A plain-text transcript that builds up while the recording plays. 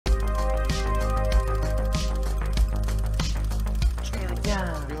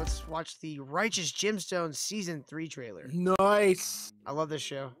watch the Righteous Gemstones Season 3 trailer. Nice. I love this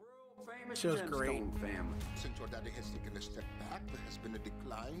show. Show's great. Since your daddy has taken a step back, there has been a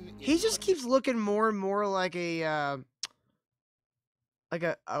decline. He just keeps looking more and more like a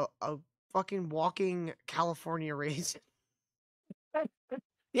fucking walking California raisin.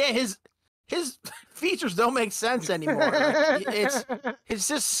 Yeah, his features don't make sense anymore. Like, it's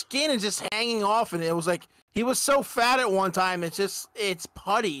just skin is just hanging off, and it was like he was so fat at one time. It's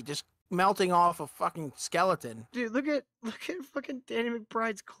putty, just melting off a fucking skeleton. Dude, look at fucking Danny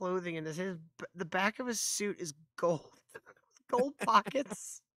McBride's clothing in this. The back of his suit is gold, gold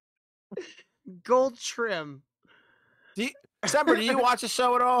pockets, gold trim. Semper, do you watch the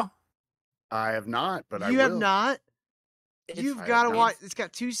show at all? I have not, but You I have will. not. You've I got to have watch. It's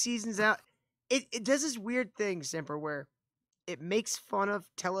got 2 seasons out. It does this weird thing, Semper, where it makes fun of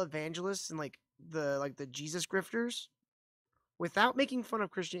televangelists and like the Jesus grifters without making fun of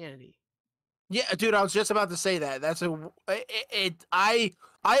Christianity. Yeah, dude, I was just about to say that.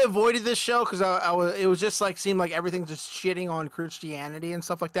 I avoided this show because it was just like seemed like everything just shitting on Christianity and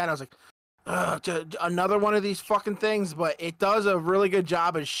stuff like that. I was like, ugh, another one of these fucking things. But it does a really good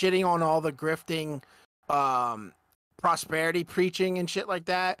job of shitting on all the grifting, prosperity preaching and shit like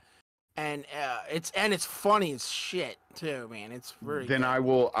that. And it's funny as shit too, man. It's really Then good. I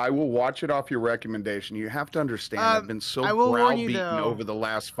will watch it off your recommendation. You have to understand I've been so I will warn you, browbeaten though. over the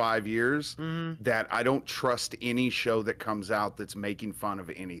last 5 years Mm-hmm. that I don't trust any show that comes out that's making fun of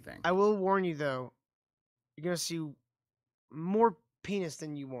anything. I will warn you though, you're gonna see more penis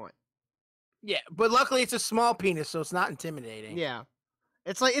than you want. Yeah, but luckily it's a small penis, so it's not intimidating. Yeah,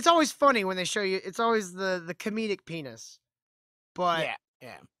 it's like it's always funny when they show you. It's always the comedic penis, but yeah.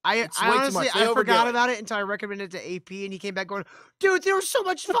 I It's way too honestly much. They I overdo forgot it. about it until I recommended it to AP, and he came back going, "Dude, there was so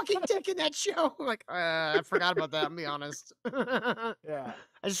much fucking dick in that show." I'm like, I forgot about that. I'll be honest. Yeah.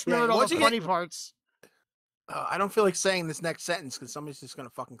 I just remembered all once the you funny get- parts. I don't feel like saying this next sentence because somebody's just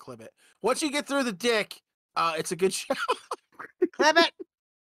gonna fucking clip it. Once you get through the dick, it's a good show. Clip it.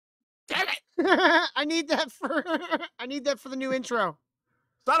 Damn it, I need that for the new intro.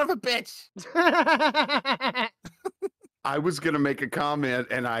 son of a bitch! I was gonna make a comment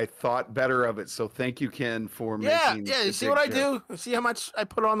and I thought better of it. So thank you, Ken, for Yeah, making. yeah. the You see dick what I joke. do? See how much I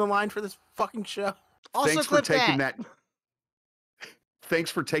put on the line for this fucking show? Also, Thanks for clip taking that.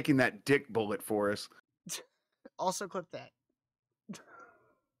 Thanks for taking that dick bullet for us. Also, clip that.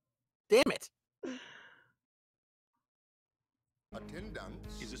 Damn it!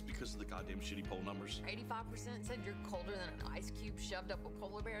 Attendance. Is this because of the goddamn shitty poll numbers? 85% said you're colder than an ice cube shoved up a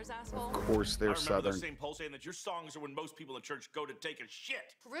polar bear's asshole. Of course, I they're remember southern. the same poll saying that your songs are when most people in church go to take a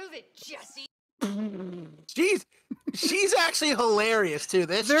shit. Prove it, Jesse. She's actually hilarious too.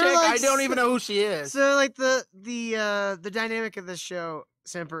 This They're chick, like I don't even know who she is. So, like the dynamic of this show,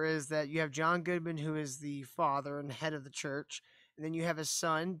 Semper, is that you have John Goodman, who is the father and head of the church, and then you have his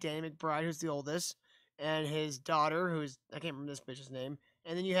son, Danny McBride, who's the oldest, and his daughter, who's I can't remember this bitch's name,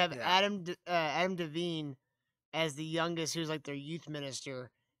 and then you have Adam Devine as the youngest, who's like their youth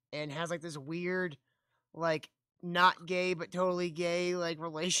minister, and has like this weird, like not gay but totally gay like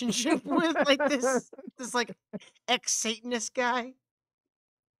relationship with like this like ex-Satanist guy.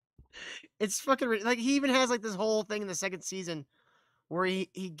 It's fucking like he even has like this whole thing in the second season where he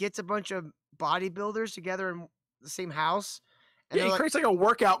gets a bunch of bodybuilders together in the same house. And Yeah, he they're like, creates like a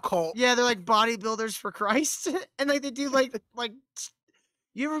workout cult. yeah, they're like bodybuilders for Christ, and like they do like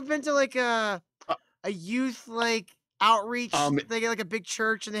you ever been to like a youth like outreach? They get like a big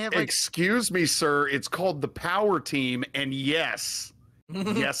church and they have like Excuse me, sir. It's called the Power Team, and yes,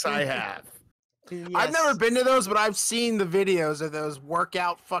 yes, I have. I've never been to those, but I've seen the videos of those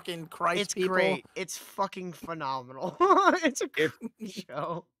workout fucking Christ It's people. great. It's fucking phenomenal. It's a If- great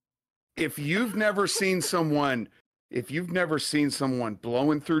show. If you've never seen someone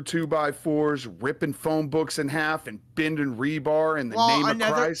blowing through 2x4s, ripping phone books in half, and bending rebar in the name of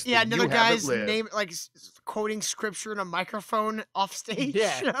Christ, yeah, then another you haven't guy's lived. name like quoting scripture in a microphone off stage.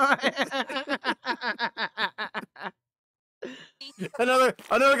 Yeah. Another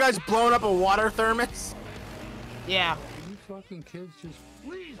guy's blowing up a water thermos. Yeah. You fucking kids just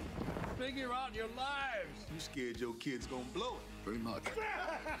please figure out your lives. You scared your kid's gonna blow it. Pretty much.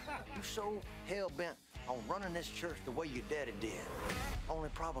 You so hell-bent on running this church the way your daddy did. Only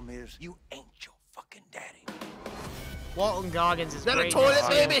problem is you ain't your fucking daddy. Walton Goggins is that a great. toilet,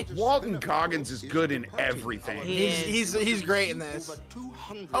 in this. baby? Walton Goggins is good in everything. He's great in this.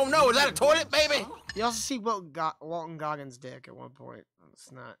 Oh no, is that a toilet, baby? You also see Walton Goggins' dick at one point.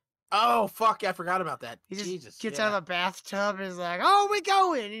 It's not. Oh fuck, I forgot about that. He just Jesus, gets yeah. out of a bathtub and is like, "Oh, we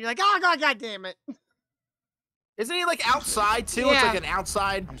going," and you're like, "Oh God, God damn it!" Isn't he like outside too? It's Yeah. like an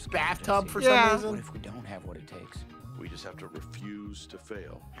outside bathtub for Yeah. some reason. What if we don't have what it takes? We just have to refuse to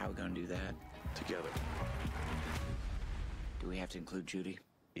fail How are we gonna do that? together. Do we have to include Judy?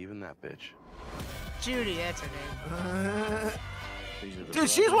 Even that bitch. Judy, that's her name. Dude,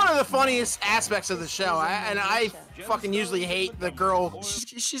 she's one of the funniest aspects of the show. I fucking usually hate the girl.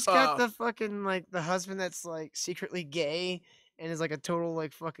 She's got the fucking like the husband that's like secretly gay and is like a total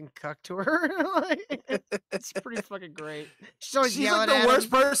like fucking cuck to her. Like, it's pretty fucking great. She's always She's yelling like at the worst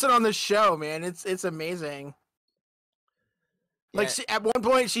him. person on the show, man. It's amazing. Like Yeah. at one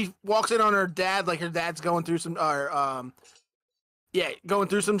point, she walks in on her dad. Like her dad's going through some, going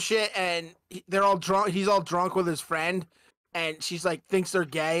through some shit, and they're all drunk. He's all drunk with his friend, and she's like thinks they're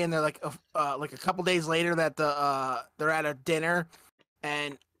gay, and they're like a couple days later that they're at a dinner,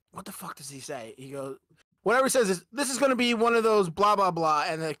 and what the fuck does he say? He goes, whatever he says is this is gonna be one of those blah blah blah,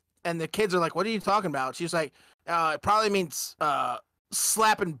 and the kids are like, what are you talking about? She's like, it probably means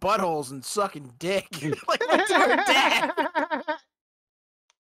slapping buttholes and sucking dick, like to her dad.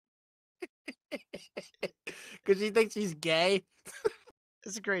 Because she thinks he's gay.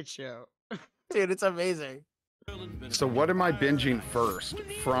 It's a great show. Dude, it's amazing. So what am I binging first,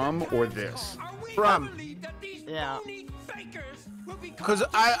 From or this? From. Yeah. Because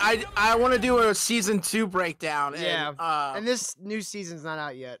I want to do a season 2 breakdown. Yeah. And, And this new season's not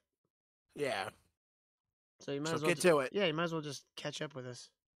out yet, yeah. so you might So as well get to it. Yeah, you might as well just catch up with us.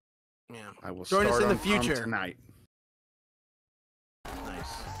 Yeah. I will Join us start in the on From future. tonight.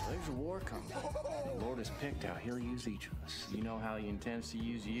 Nice. There's a war coming. The Lord has picked how he'll use each of us. You know how he intends to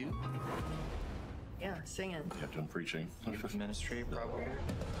use you? Yeah, singing. Captain preaching. Youth ministry, probably.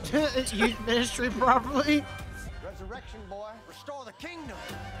 Youth ministry properly. Resurrection, boy. Restore the kingdom.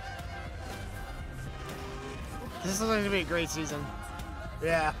 This is going to be a great season.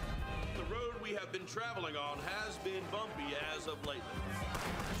 Yeah. The road we have been traveling on has been bumpy as of lately.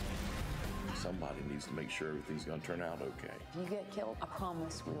 Somebody needs to make sure everything's gonna turn out okay. You get killed, I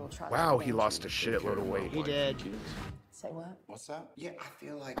promise we will try to Wow, avenge he you. lost a shitload of weight. He did. Say what? What's that? Yeah, I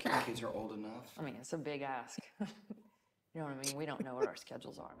feel like the kids are old enough. I mean, it's a big ask. You know what I mean? We don't know what our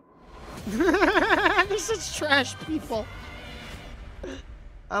schedules are. They're such trash people.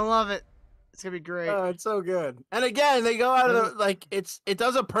 I love it. It's gonna be great. Oh, it's so good. And again, they go out of the like it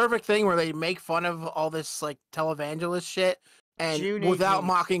does a perfect thing where they make fun of all this like televangelist shit and June without 18th.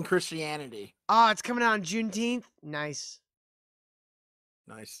 mocking Christianity. Oh, it's coming out on Juneteenth. Nice.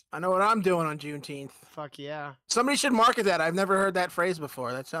 Nice. I know what I'm doing on Juneteenth. Fuck yeah. Somebody should market that. I've never heard that phrase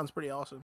before. That sounds pretty awesome.